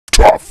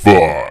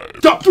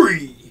5. Top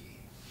 3!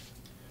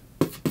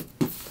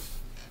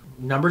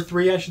 Number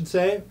 3, I should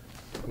say.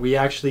 We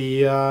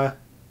actually,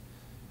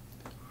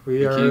 we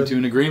came to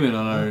an agreement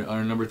on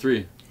our number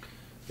 3.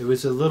 It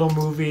was a little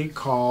movie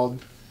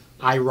called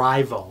I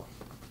Rival.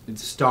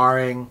 It's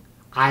starring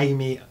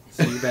Amy.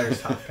 So you better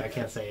stop. I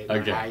can't say it.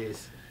 Okay.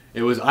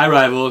 It was I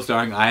Rival,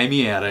 starring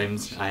Amy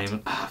Adams.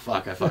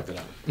 Fuck, I fucked it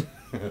up.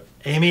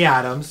 Amy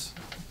Adams.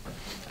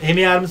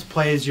 Amy Adams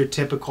plays your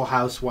typical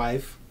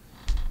housewife.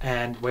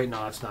 And, wait,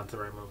 no, that's not the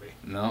right movie.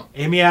 No.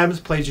 Amy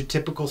Adams plays your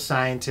typical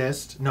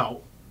scientist.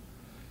 No.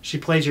 She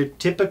plays your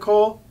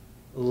typical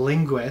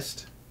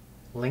linguist.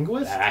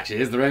 Linguist? That actually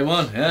is the right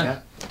one,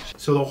 yeah.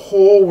 So the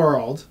whole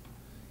world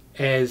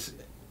is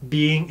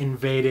being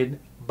invaded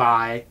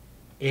by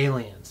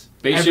aliens.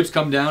 Spaceships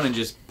come down and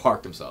just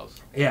park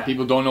themselves. Yeah.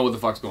 People don't know what the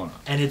fuck's going on.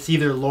 And it's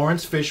either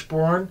Lawrence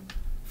Fishburne,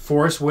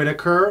 Forrest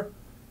Whitaker,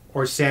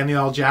 or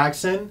Samuel L.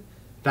 Jackson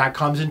that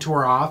comes into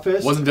her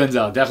office. Wasn't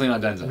Denzel. Definitely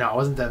not Denzel. No, it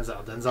wasn't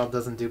Denzel. Denzel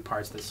doesn't do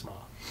parts this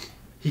small.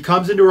 He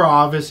comes into her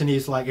office and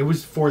he's like, it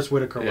was Forrest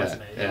Whitaker,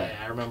 wasn't it? Yeah,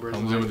 I remember.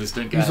 Comes in with the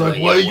stink guy. He's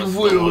like, what are you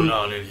going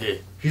on in here?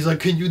 He's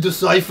like, can you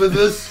decipher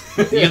this?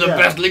 You're the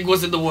best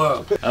linguist in the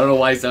world. I don't know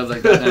why he sounds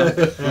like that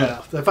now.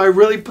 Yeah. If I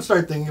really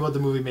start thinking about the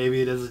movie,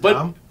 maybe it is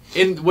dumb.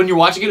 When you're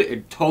watching it,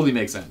 it totally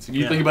makes sense. If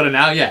you think about it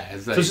now, yeah.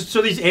 It's like,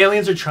 so these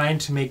aliens are trying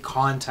to make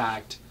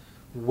contact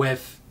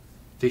with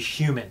the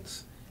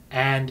humans.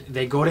 And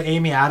they go to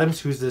Amy Adams,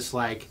 who's this,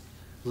 like,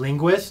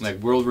 linguist. Like,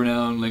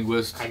 world-renowned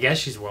linguist. I guess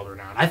she's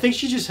world-renowned. I think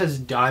she just has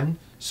done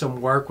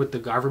some work with the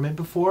government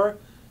before.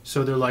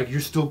 So they're like, you're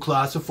still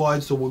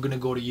classified, so we're going to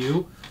go to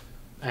you.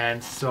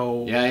 And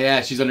so...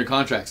 Yeah, she's under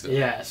contract still.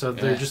 Yeah, so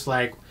they're just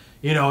like,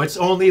 you know, it's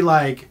only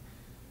like...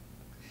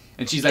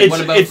 And she's like,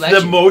 what about It's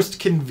the most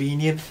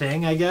convenient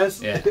thing, I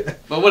guess. Yeah.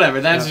 But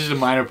whatever, that's just a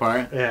minor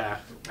part. Yeah.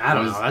 I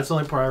don't know. That's the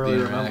only part I really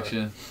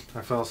remember.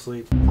 I fell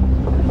asleep.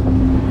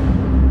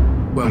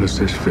 Why does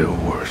this feel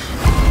worse?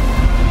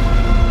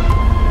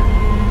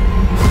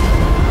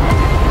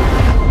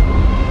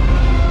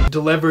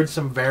 Delivered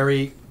some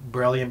very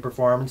brilliant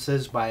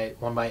performances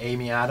one by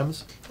Amy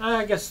Adams.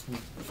 I guess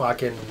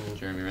fucking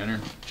Jeremy Renner.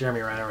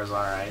 Jeremy Renner was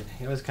alright.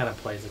 He always kind of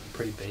plays like a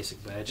pretty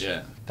basic bitch.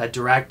 Yeah. That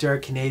director,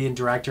 Canadian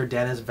director,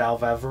 Dennis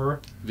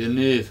Villeneuve.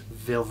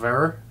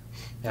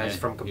 Yeah, he's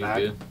from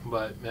Quebec.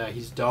 But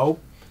he's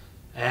dope.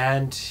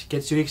 And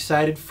gets you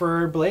excited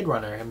for Blade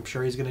Runner. I'm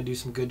sure he's going to do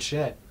some good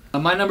shit.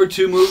 My number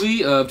 2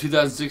 movie of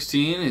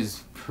 2016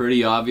 is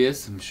pretty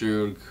obvious. I'm sure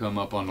it would come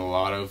up on a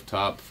lot of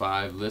top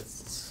 5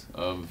 lists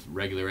of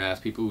regular ass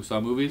people who saw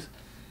movies.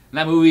 And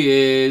that movie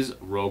is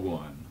Rogue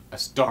One, a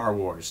Star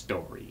Wars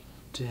story.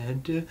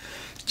 Dun, dun.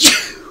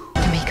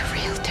 Make a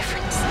real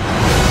difference.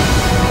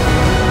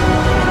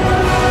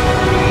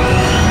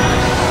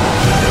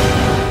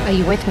 Are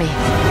you with me?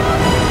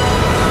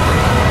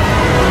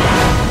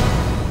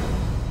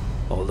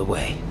 All the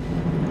way.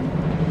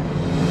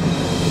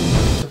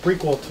 It's a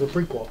prequel to a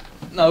prequel.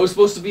 No, it was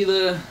supposed to be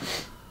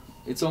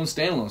its own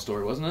standalone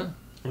story, wasn't it?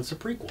 It's a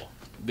prequel.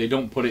 They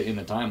don't put it in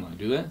the timeline,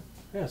 do they?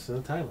 Yeah, it's in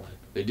the timeline.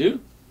 They do?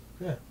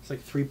 Yeah, it's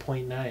like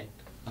 3.9. I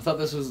thought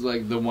this was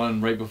like the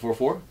one right before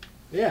 4?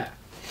 Yeah.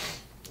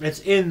 It's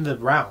in the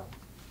realm.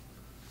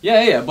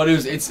 Yeah, but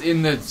it's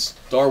in the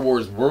Star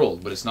Wars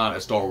world, but it's not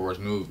a Star Wars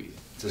movie.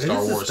 It's a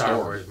Star Wars Star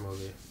story. Wars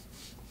movie.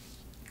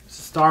 It's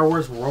a Star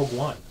Wars Rogue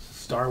One.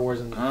 Star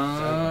Wars and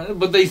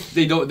but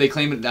they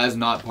claim it as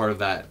not part of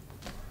that.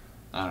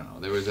 I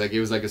don't know. It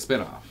was like a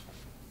spin-off.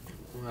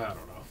 I don't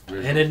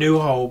know. In A New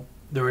Hope,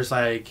 there was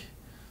like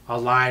a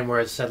line where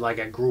it said like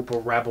a group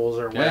of rebels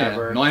or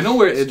whatever. Yeah. No, I know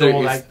where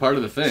it's part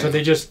of the thing. So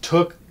they just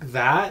took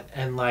that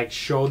and like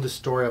showed the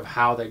story of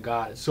how they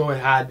got it. So it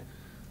had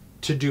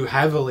to do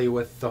heavily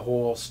with the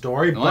whole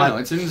story. No, but I know.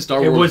 It's in the Star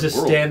Wars world. It was a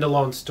world.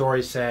 standalone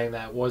story saying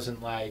that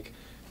wasn't like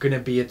going to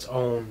be its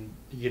own,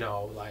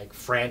 like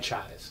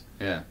franchise.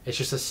 Yeah. It's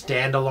just a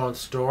standalone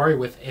story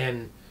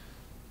within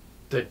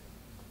the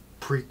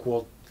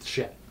prequel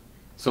shit.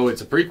 So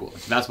it's a prequel.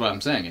 That's what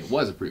I'm saying. It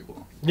was a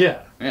prequel.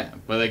 Yeah. Yeah,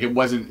 but like it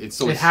wasn't.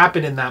 It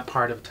happened in that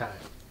part of time.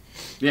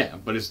 Yeah,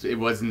 but it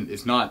wasn't.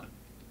 It's not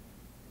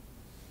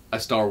a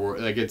Star Wars.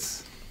 Like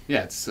it's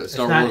a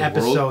Star Wars world.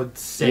 Episode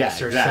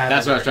 6 or 7.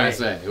 That's what I was trying to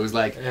say. It was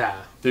like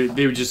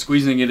they were just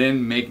squeezing it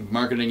in,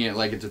 marketing it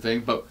like it's a thing.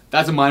 But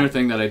that's a minor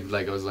thing that I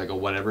was like a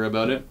whatever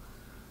about it.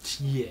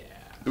 Yeah.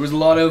 There was a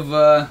lot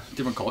of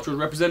different cultures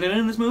represented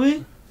in this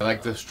movie. I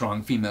like the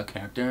strong female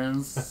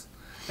characters.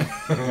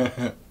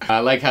 I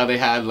like how they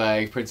had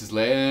like Princess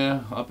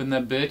Leia up in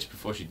that bitch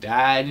before she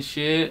died and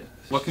shit.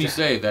 What can you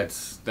say that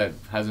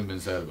hasn't been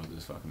said about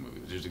this fucking movie?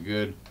 It was just a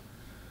good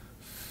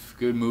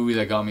movie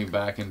that got me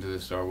back into the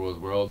Star Wars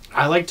world.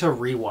 I like to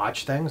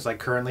rewatch things. Like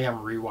currently I'm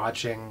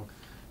rewatching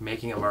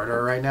Making a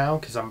Murderer right now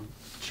because I'm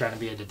trying to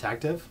be a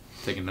detective.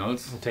 Taking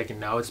notes? I'm taking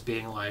notes,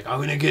 being like, I'm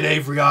going to get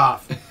Avery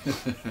off.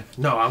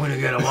 No, I'm going to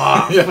get him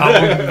off. I'm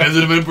going to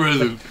visit him in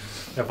prison.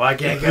 If I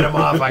can't get him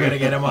off, I got to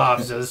get him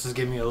off. So this is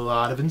giving me a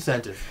lot of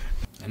incentive.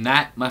 And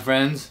that, my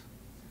friends,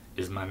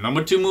 is my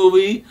number 2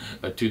 movie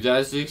of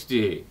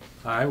 2016.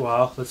 Alright,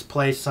 well, let's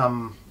play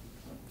some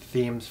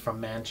Themes from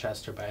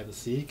Manchester by the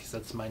Sea, because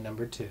that's my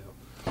number 2.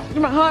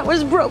 My heart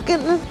was broken,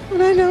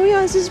 and I know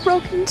yours is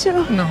broken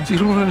too. No, you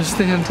don't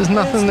understand. There's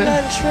nothing there.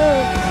 That's not true.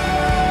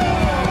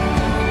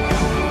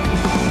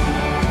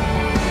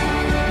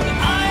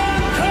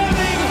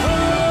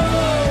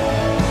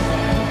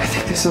 I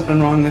think there's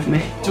something wrong with me.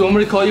 Do you want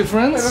me to call your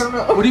friends? I don't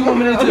know. What do you want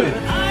me to do?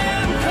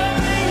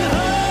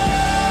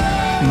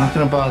 I'm not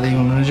gonna bother you.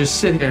 I'm gonna just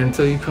sit here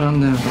until you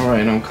calm down. All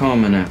right, I'm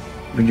calming now.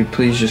 Would you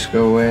please just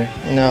go away?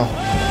 No.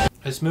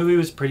 This movie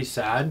was pretty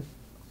sad.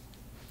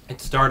 It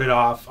started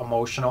off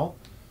emotional,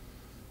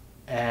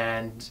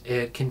 and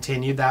it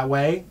continued that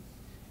way,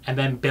 and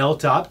then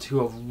built up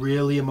to a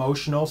really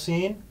emotional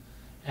scene,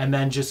 and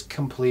then just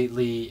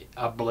completely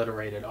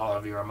obliterated all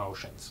of your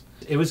emotions.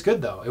 It was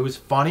good though. It was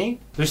funny.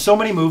 There's so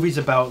many movies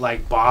about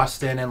like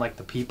Boston and like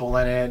the people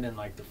in it and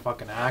like the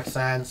fucking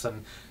accents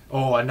and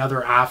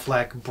another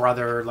Affleck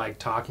brother like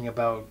talking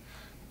about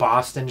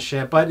Boston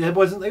shit, but it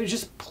wasn't. It was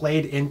just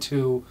played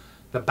into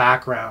the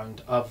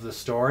background of the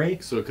story.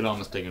 So it could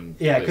almost taken.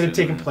 Yeah, it could have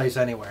taken place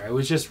anywhere. It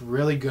was just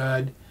really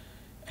good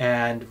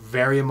and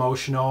very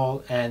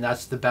emotional, and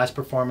that's the best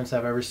performance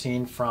I've ever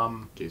seen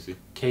from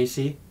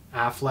Casey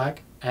Affleck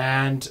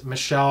and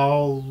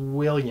Michelle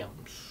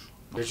Williams.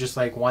 There's just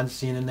like one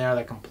scene in there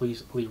that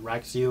completely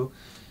wrecks you,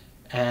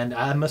 and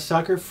I'm a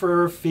sucker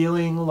for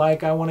feeling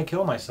like I want to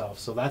kill myself,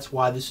 so that's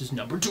why this is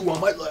number 2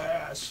 on my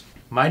list.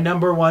 My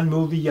number 1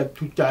 movie of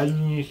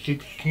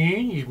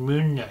 2016 is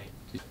Moonlight.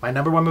 My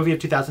number 1 movie of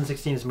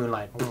 2016 is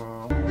Moonlight.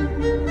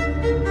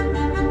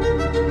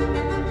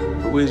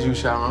 Who is you,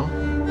 Sharon?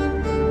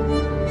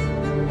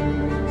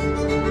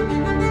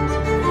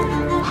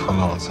 For a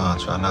long time,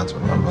 try not to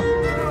remember.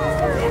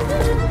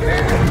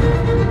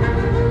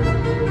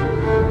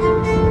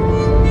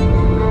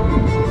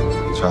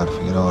 Try to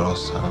forget all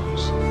those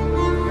times.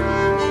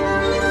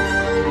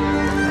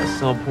 At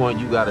some point,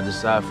 you gotta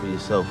decide for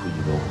yourself who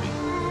you're gonna be.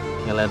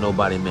 Can't let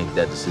nobody make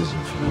that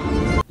decision for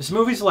you. This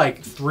movie's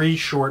like 3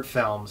 short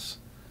films.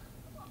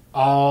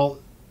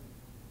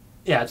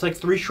 It's like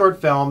 3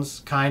 short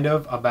films kind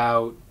of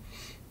about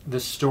the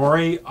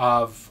story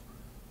of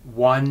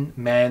one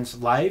man's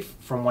life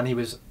from when he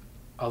was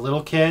a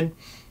little kid,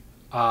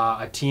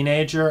 a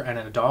teenager, and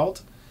an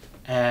adult.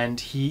 And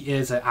he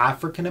is an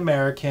African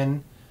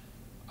American,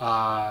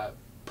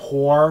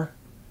 poor,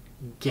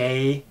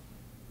 gay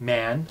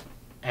man.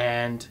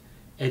 And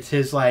it's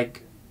his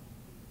like,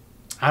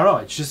 I don't know,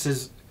 it's just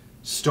his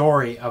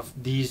story of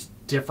these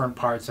different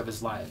parts of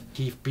his life.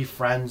 He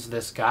befriends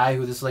this guy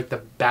who is like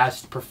the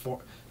best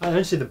I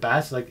didn't say the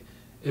best, like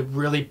it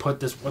really put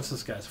this, what's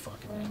this guy's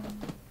fucking name?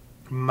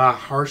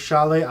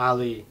 Mahershala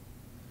Ali.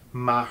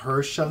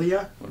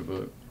 Mahershala? What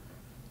about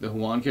the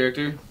Juan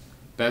character?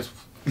 Best.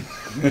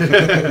 How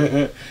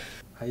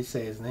do you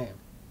say his name?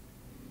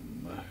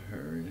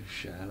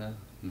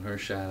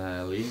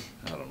 Mahershala Ali?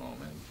 I don't know,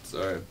 man.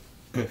 Sorry.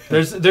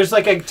 There's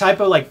like a type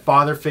of like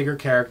father figure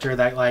character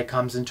that like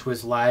comes into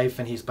his life,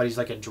 and he's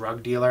like a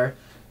drug dealer,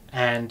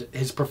 and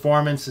his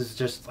performance is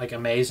just like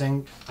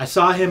amazing. I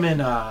saw him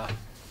in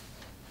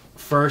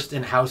first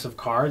in House of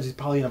Cards. He's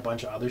probably in a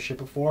bunch of other shit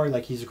before.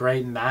 Like he's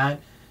great in that.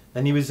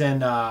 Then he was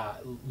in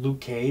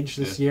Luke Cage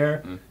this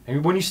year.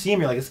 And when you see him,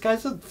 you're like, this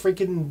guy's a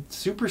freaking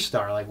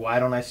superstar. Like, why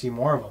don't I see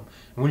more of him?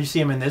 And when you see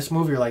him in this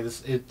movie, you're like,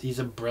 he's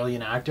a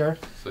brilliant actor.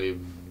 So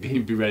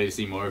you'd be ready to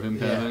see more of him,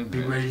 kind of thing?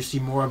 Be ready to see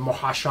more of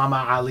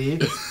Mahershala Ali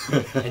in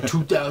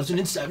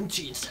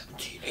 2017,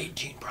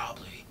 18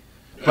 probably.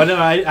 But no,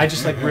 I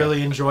just like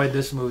really enjoyed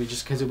this movie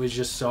just because it was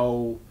just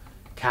so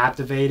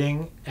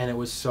captivating, and it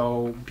was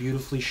so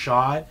beautifully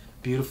shot,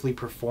 beautifully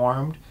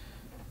performed,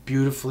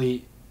 beautiful.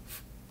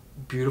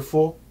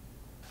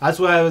 That's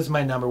why it was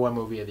my number 1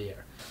 movie of the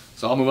year.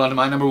 So I'll move on to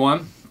my number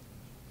 1,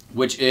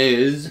 which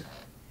is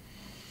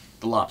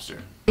The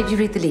Lobster. Did you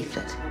read the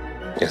leaflet?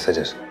 Yes, I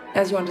did.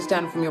 As you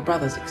understand from your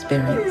brother's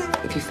experience.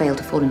 If you fail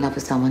to fall in love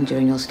with someone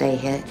during your stay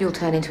here, you'll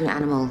turn into an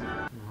animal.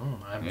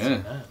 I haven't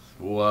seen that.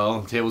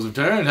 Well, tables have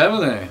turned,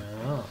 haven't they?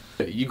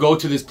 You go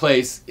to this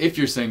place if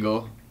you're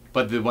single,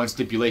 but the one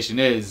stipulation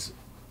is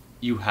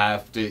you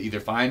have to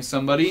either find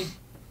somebody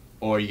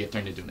or you get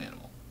turned into an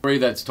animal. The story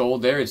that's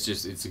told there,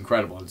 it's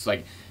incredible. It's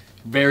like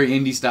very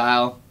indie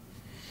style.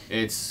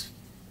 They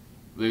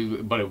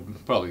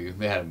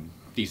had a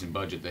decent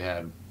budget. They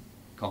had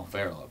Colin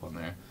Farrell up on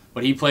there,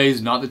 but he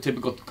plays not the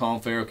typical Colin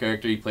Farrell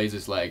character. He plays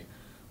this like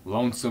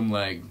lonesome,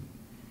 like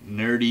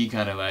nerdy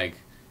kind of like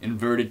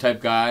inverted type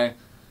guy.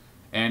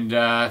 And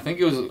I think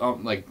it was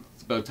like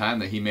it's about time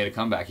that he made a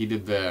comeback. He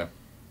did the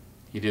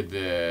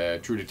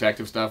True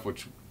Detective stuff,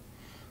 which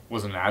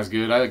wasn't as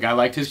good. I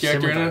liked his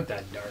character in it.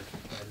 That dark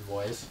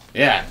voice.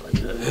 Yeah. Like,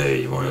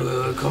 hey, you want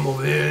to come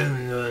over here?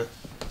 And,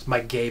 it's my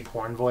gay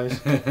porn voice.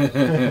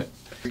 It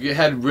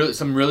had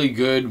some really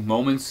good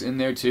moments in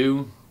there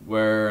too,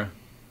 where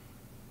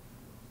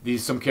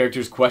some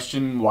characters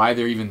question why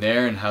they're even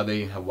there and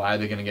why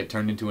they're gonna get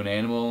turned into an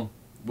animal,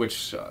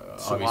 which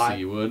obviously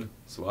you would.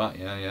 SWAT,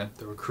 yeah.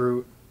 The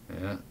Recruit.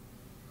 Yeah.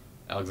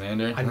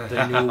 Alexander.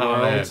 The New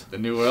World. The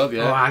New World,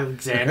 yeah. Oh,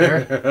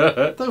 Alexander.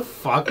 What the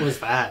fuck was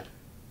that?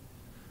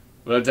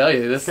 But I'll tell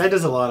you, This guy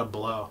does a lot of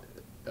blow.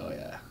 Oh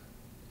yeah.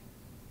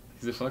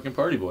 He's a fucking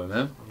party boy,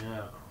 man.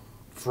 Yeah.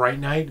 Fright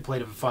Night, he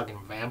played a fucking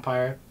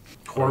vampire.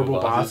 Horrible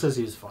Bosses,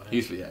 he was funny.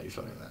 He's funny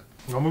in that.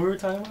 What movie were we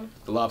talking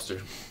about? The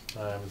Lobster.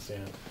 I haven't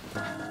seen it.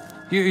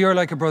 You're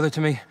like a brother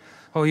to me.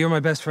 Oh, you're my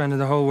best friend in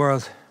the whole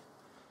world.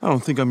 I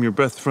don't think I'm your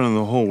best friend in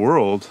the whole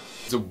world.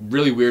 It's a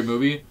really weird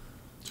movie.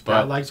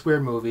 Brad likes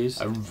weird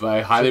movies.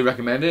 I highly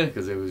recommend it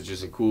because it was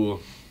just a cool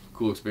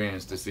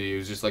experience to see. It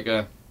was just like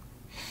a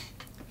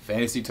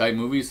fantasy type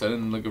movie set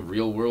in like a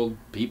real world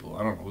people.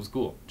 I don't know. It was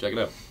cool. Check it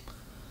out.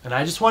 And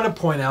I just want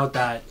to point out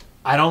that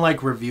I don't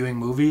like reviewing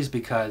movies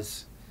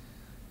because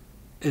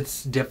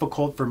it's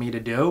difficult for me to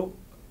do.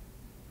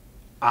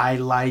 I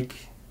like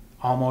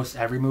almost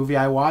every movie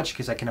I watch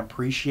because I can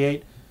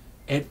appreciate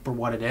it for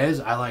what it is.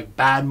 I like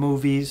bad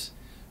movies,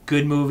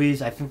 good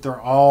movies. I think they're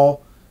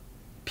all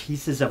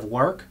pieces of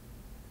work.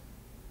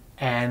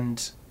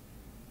 And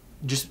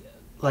just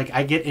like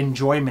I get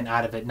enjoyment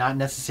out of it, not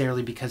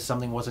necessarily because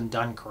something wasn't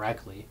done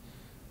correctly.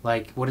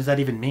 Like, what does that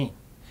even mean?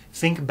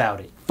 Think about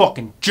it.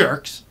 Fucking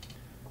jerks.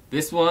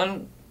 This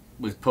one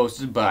was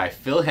posted by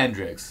Phil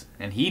Hendricks,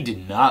 and he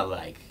did not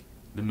like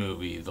the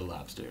movie The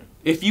Lobster.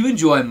 If you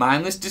enjoy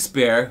mindless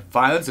despair,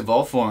 violence of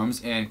all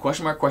forms, and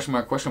question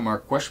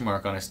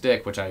mark on a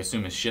stick, which I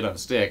assume is shit on a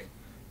stick,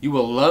 you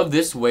will love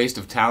this waste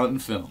of talent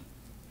and film.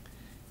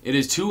 It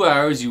is 2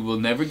 hours you will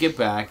never get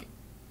back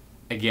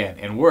again,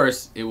 and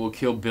worse, it will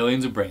kill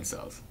billions of brain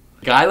cells.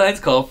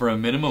 Guidelines call for a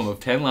minimum of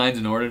 10 lines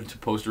in order to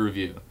post a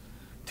review.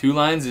 2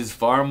 lines is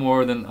far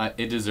more than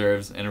it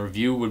deserves, and a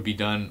review would be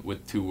done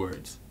with 2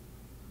 words.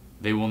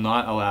 They will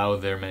not allow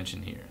their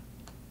mention here.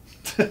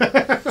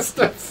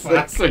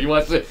 So he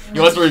wants to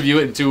review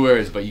it in 2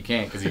 words, but you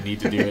can't because you need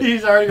to do it.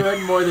 He's already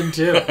written more than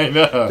 2. I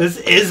know. This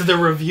is the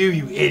review,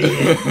 you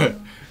idiot.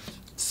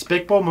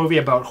 Spickball movie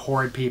about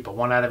horrid people.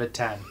 1 out of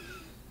 10.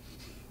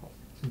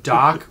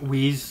 Doc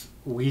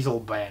Weasel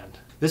Band.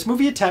 This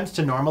movie attempts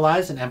to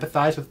normalize and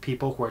empathize with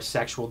people who are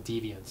sexual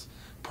deviants,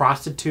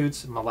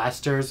 prostitutes,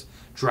 molesters,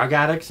 drug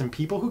addicts, and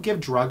people who give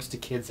drugs to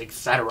kids,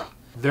 etc.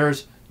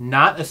 There's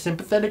not a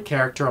sympathetic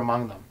character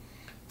among them.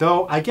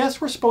 Though I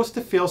guess we're supposed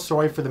to feel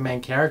sorry for the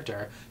main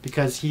character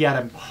because he had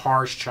a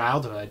harsh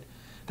childhood.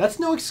 That's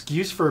no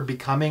excuse for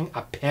becoming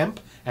a pimp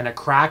and a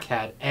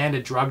crackhead and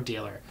a drug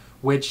dealer,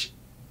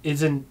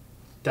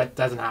 that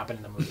doesn't happen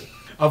in the movie.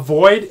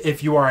 Avoid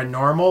if you are a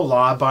normal,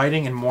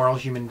 law-abiding, and moral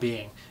human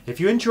being. If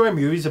you enjoy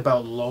movies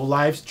about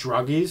lowlifes,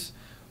 druggies,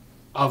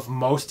 of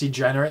most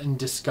degenerate and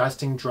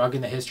disgusting drug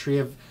in the history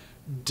of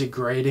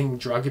degrading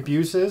drug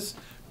abuses,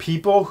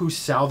 people who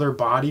sell their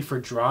body for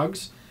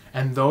drugs,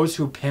 and those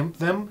who pimp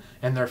them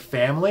and their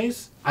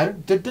families.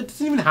 That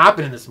doesn't even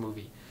happen in this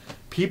movie.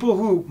 People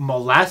who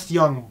molest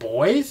young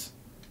boys.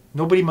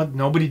 Nobody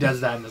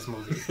does that in this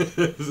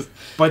movie.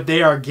 But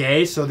they are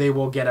gay, so they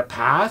will get a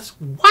pass.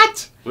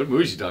 What? What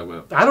movie is she talking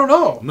about? I don't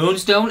know.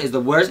 Moonstone is the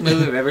worst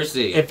movie I've ever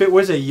seen. If it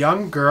was a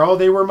young girl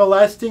they were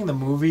molesting, the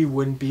movie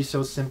wouldn't be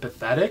so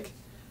sympathetic.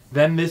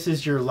 Then this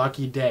is your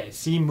lucky day.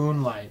 See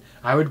Moonlight.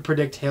 I would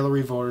predict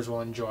Hillary voters will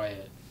enjoy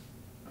it.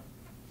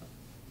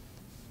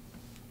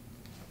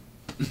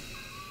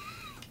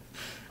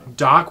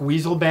 Doc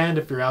Weasel Band,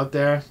 if you're out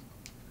there.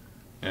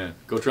 Yeah,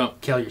 go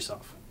Trump. Kill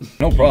yourself.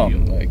 No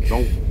problem. Like,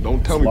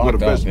 don't tell me what the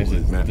best one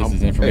is, man. This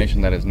is information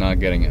that is not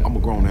getting it. I'm a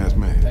grown ass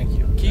man. Thank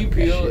you. Key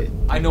Peel,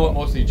 I know it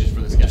mostly just for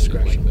the sketch,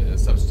 like the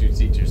substitute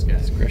teacher sketch.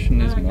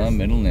 Discretion is my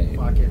middle name.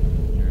 Fuck it.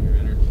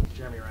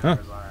 Jeremy Renner's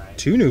alright.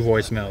 2 new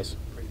voicemails.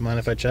 Mind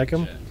if I check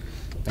them?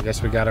 I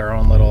guess we got our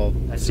own little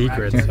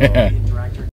secrets. So.